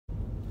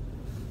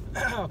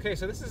Okay,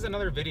 so this is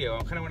another video.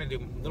 I kind of want to do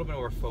a little bit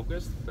more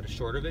focused, but a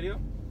shorter video.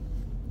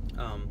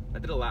 I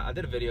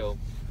did a video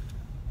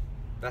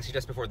actually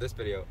just before this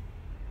video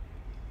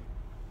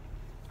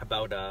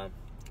about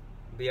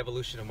the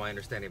evolution of my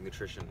understanding of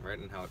nutrition, right,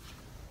 and how it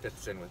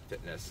fits in with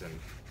fitness and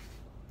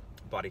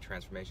body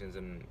transformations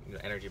and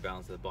energy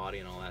balance of the body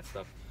and all that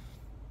stuff.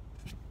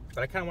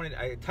 But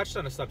I touched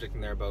on a subject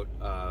in there about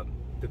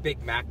the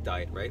Big Mac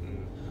diet, right,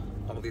 and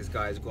all these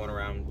guys going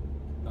around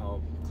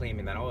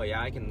claiming that, oh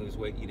yeah, I can lose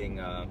weight eating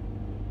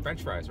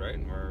French fries, right,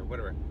 or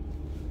whatever.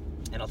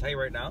 And I'll tell you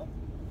right now,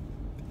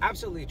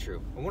 absolutely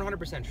true,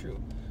 100% true.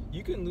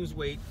 You can lose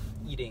weight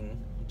eating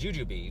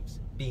juju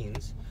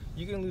beans.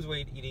 You can lose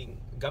weight eating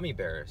gummy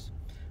bears.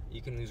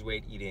 You can lose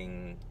weight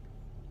eating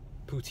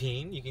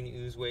poutine. You can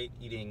lose weight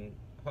eating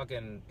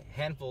fucking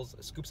handfuls,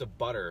 scoops of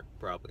butter,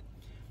 probably.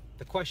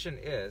 The question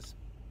is,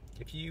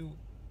 if you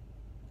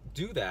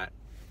do that,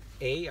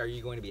 A, are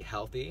you going to be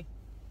healthy?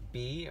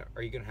 B,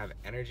 are you going to have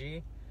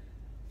energy?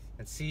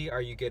 And C,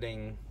 are you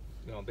getting,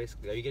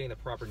 basically, are you getting the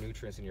proper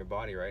nutrients in your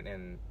body, right?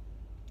 And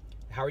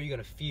how are you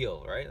going to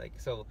feel, right? Like,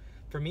 so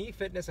for me,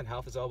 fitness and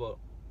health is all about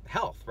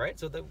health, right?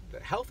 So the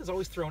health is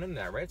always thrown in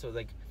there, right? So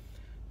like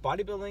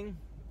bodybuilding,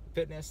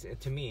 fitness,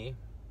 to me,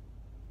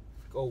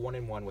 go one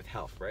in one with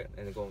health, right?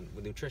 And then go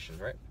with nutrition,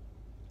 right?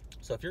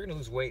 So if you're going to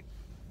lose weight,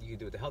 you can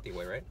do it the healthy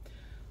way, right?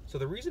 So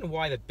the reason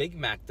why the Big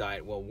Mac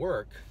diet will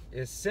work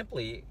is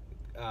simply,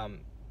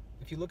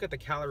 if you look at the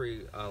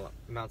calorie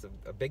amounts of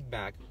a Big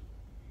Mac,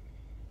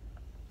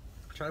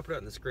 try to put it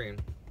on the screen.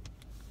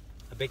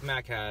 A Big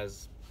Mac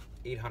has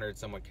 800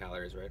 somewhat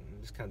calories, right?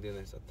 I'm just kind of doing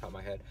this off the top of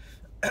my head.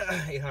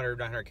 800,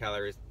 900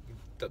 calories,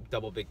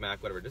 double Big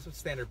Mac, whatever. This is a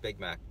standard Big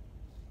Mac.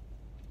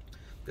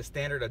 The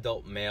standard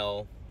adult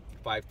male,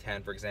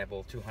 5'10", for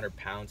example, 200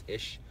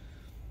 pounds-ish,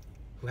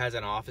 who has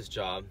an office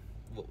job,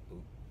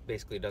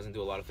 basically doesn't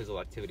do a lot of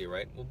physical activity,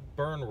 right, will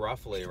burn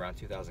roughly around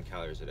 2,000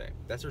 calories a day.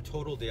 That's their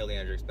total daily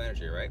energy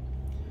expenditure, right?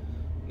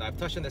 Now, I've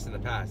touched on this in the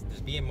past.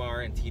 There's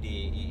BMR and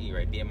TDEE,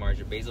 right? BMR is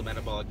your basal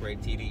metabolic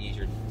rate,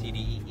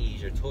 TDEE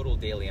is your total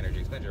daily energy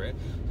expenditure, right?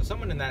 So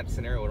someone in that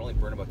scenario would only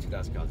burn about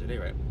 2,000 calories a day,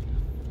 right?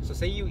 So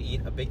say you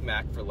eat a Big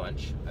Mac for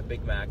lunch, a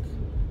Big Mac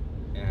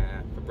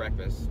for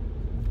breakfast,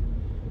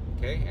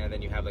 okay, and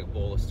then you have like a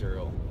bowl of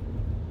cereal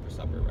for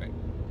supper, right?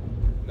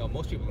 No,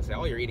 most people can say,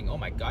 oh, oh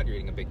my God, you're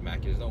eating a Big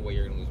Mac. There's no way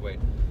you're gonna lose weight.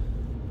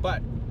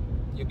 But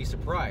you'll be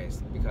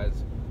surprised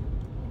because,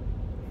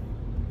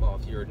 well,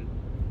 if you're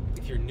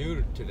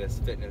new to this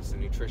fitness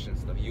and nutrition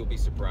stuff, you'll be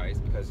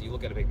surprised because you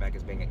look at a Big Mac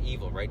as being an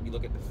evil, right? You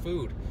look at the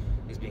food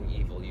as being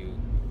evil.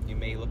 You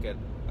may look at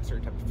a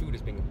certain type of food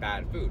as being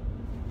bad food.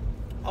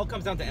 All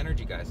comes down to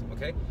energy, guys,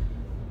 okay?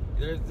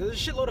 There's a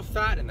shitload of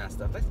fat in that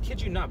stuff. I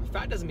kid you not, but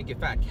fat doesn't make you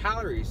fat.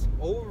 Calories,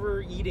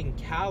 overeating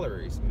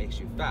calories makes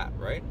you fat,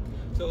 right?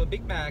 So a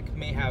Big Mac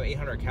may have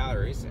 800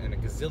 calories and a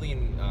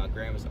gazillion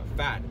grams of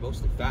fat,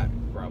 mostly fat,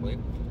 probably,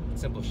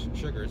 simple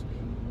sugars.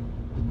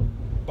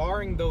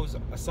 Barring those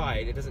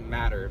aside, it doesn't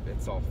matter if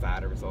it's all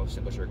fat or if it's all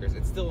simple sugars.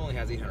 It still only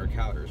has 800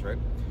 calories, right?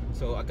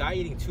 So a guy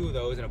eating 2 of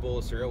those in a bowl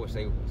of cereal, which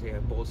say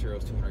a bowl of cereal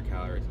is 200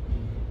 calories,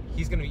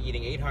 he's going to be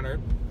eating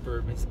 800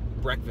 for his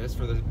breakfast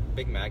for the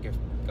Big Mac if,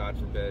 God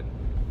forbid,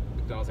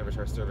 McDonald's ever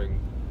starts serving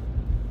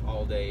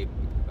all-day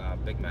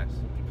Big Macs.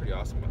 It'd be pretty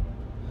awesome.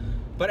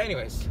 But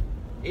anyways,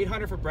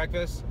 800 for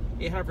breakfast,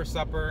 800 for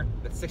supper,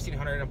 that's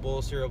 1,600 in a bowl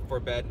of cereal before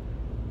bed,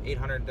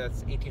 800,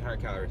 that's 1,800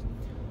 calories.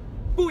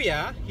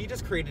 Booyah! He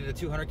just created a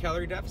 200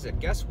 calorie deficit.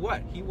 Guess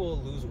what? He will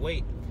lose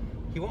weight.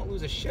 He won't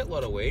lose a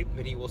shitload of weight,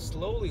 but he will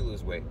slowly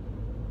lose weight.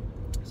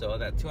 So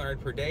that 200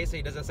 per day, say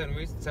he does that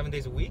 7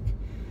 days a week,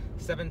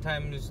 7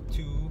 times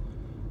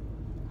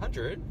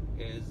 200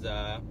 is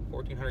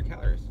 1,400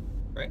 calories,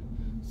 right?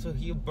 So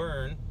he'll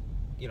burn,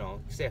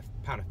 say a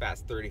pound of fat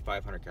is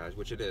 3,500 calories,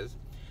 which it is.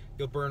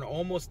 You'll burn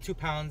almost 2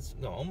 pounds,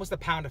 no, almost a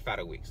pound of fat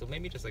a week. So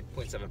maybe just like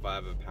 0.75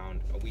 of a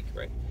pound a week,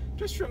 right?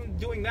 Just from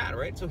doing that,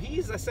 right? So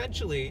he's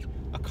essentially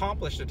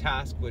accomplished a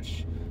task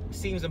which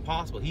seems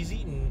impossible. He's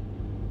eaten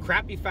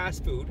crappy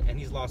fast food and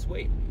he's lost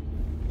weight.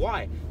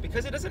 Why?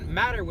 Because it doesn't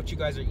matter what you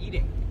guys are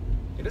eating.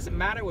 It doesn't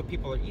matter what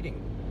people are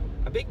eating.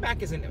 A Big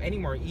Mac isn't any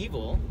more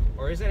evil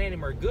or isn't any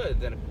more good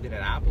than an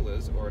apple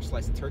is, or a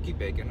slice of turkey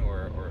bacon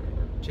or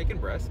chicken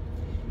breast.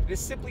 It is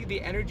simply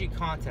the energy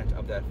content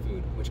of that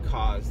food which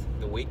caused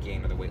the weight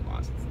gain or the weight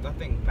loss. It's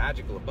nothing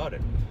magical about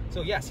it.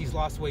 So yes, he's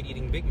lost weight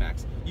eating Big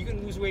Macs. You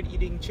can lose weight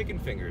eating chicken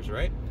fingers,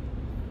 right?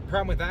 The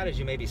problem with that is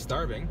you may be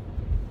starving.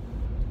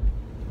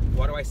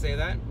 Why do I say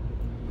that?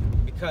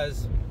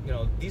 Because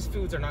these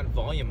foods are not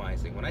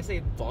volumizing. When I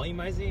say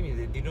volumizing, I mean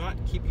they do not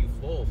keep you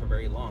full for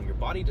very long. Your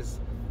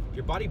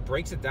body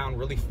breaks it down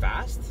really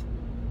fast,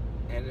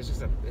 and it's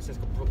just a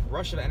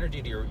rush of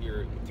energy to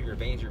through your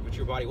veins, which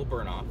your body will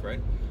burn off,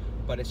 right?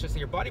 But it's just that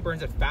your body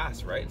burns it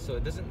fast, right? So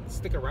it doesn't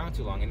stick around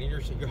too long, and then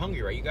you're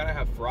hungry, right? You gotta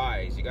have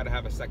fries, you gotta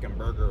have a second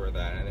burger or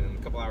that, and then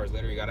a couple hours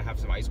later you gotta have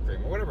some ice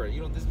cream or whatever.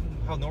 This is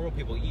how normal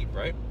people eat,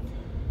 right?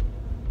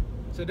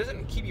 So it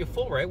doesn't keep you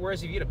full, right?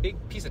 Whereas if you eat a big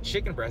piece of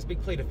chicken breast,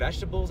 big plate of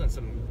vegetables, and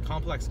some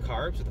complex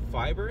carbs with the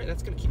fiber,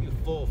 that's going to keep you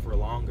full for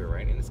longer,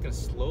 right? And it's going to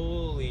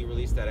slowly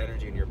release that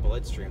energy in your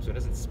bloodstream so it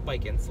doesn't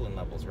spike insulin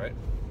levels, right?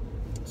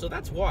 So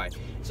that's why.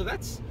 So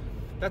that's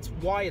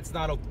why it's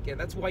not okay.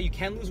 That's why you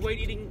can lose weight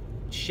eating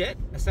shit,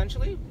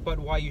 essentially, but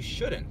why you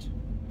shouldn't,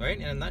 right?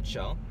 In a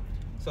nutshell.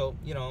 So,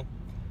 you know,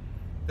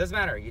 doesn't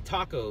matter. You eat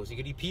tacos, you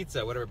could eat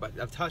pizza, whatever. But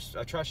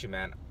I trust you,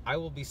 man. I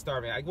will be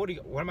starving.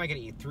 What am I gonna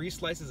eat? 3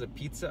 slices of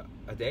pizza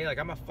a day? Like,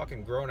 I'm a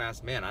fucking grown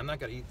ass man. I'm not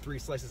gonna eat 3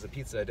 slices of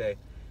pizza a day,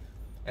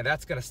 and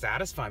that's gonna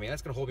satisfy me.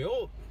 That's gonna hold me.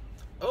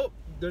 Oh,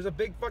 there's a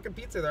big fucking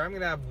pizza there. I'm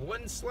gonna have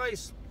 1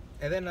 slice,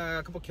 and then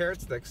a couple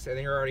carrot sticks, and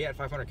then you're already at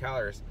 500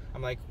 calories.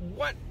 I'm like,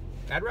 what?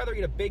 I'd rather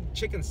eat a big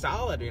chicken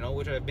salad, you know,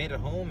 which I've made at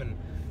home and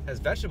has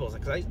vegetables,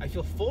 because I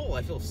feel full,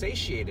 I feel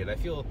satiated, I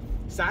feel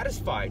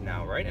satisfied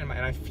now, right? And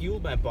I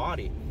fueled my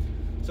body.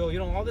 So, you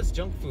know, all this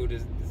junk food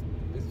is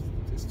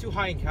too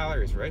high in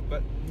calories, right?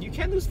 But you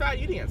can lose fat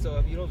eating it. So,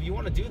 if you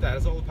want to do that,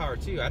 it's all the power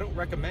to you. I don't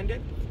recommend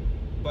it,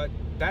 but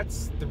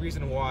that's the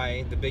reason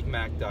why the Big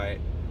Mac diet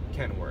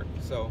can work.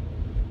 So,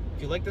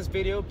 if you like this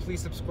video,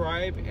 please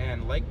subscribe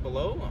and like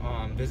below.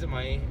 Visit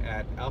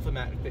at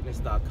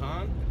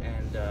alphamatfitness.com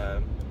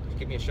and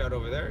give me a shout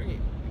over there.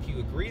 If you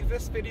agree with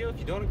this video, if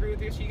you don't agree with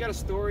this, you got a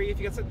story, if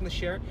you got something to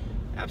share,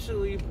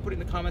 absolutely put it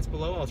in the comments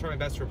below. I'll try my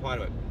best to reply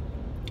to it.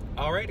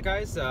 All right,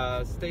 guys,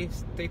 stay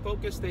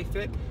focused, stay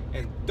fit,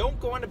 and don't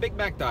go on a Big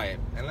Mac diet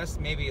unless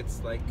maybe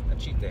it's like a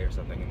cheat day or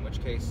something, in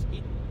which case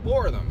eat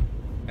 4 of them.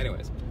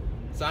 Anyways,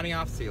 signing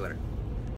off. See you later.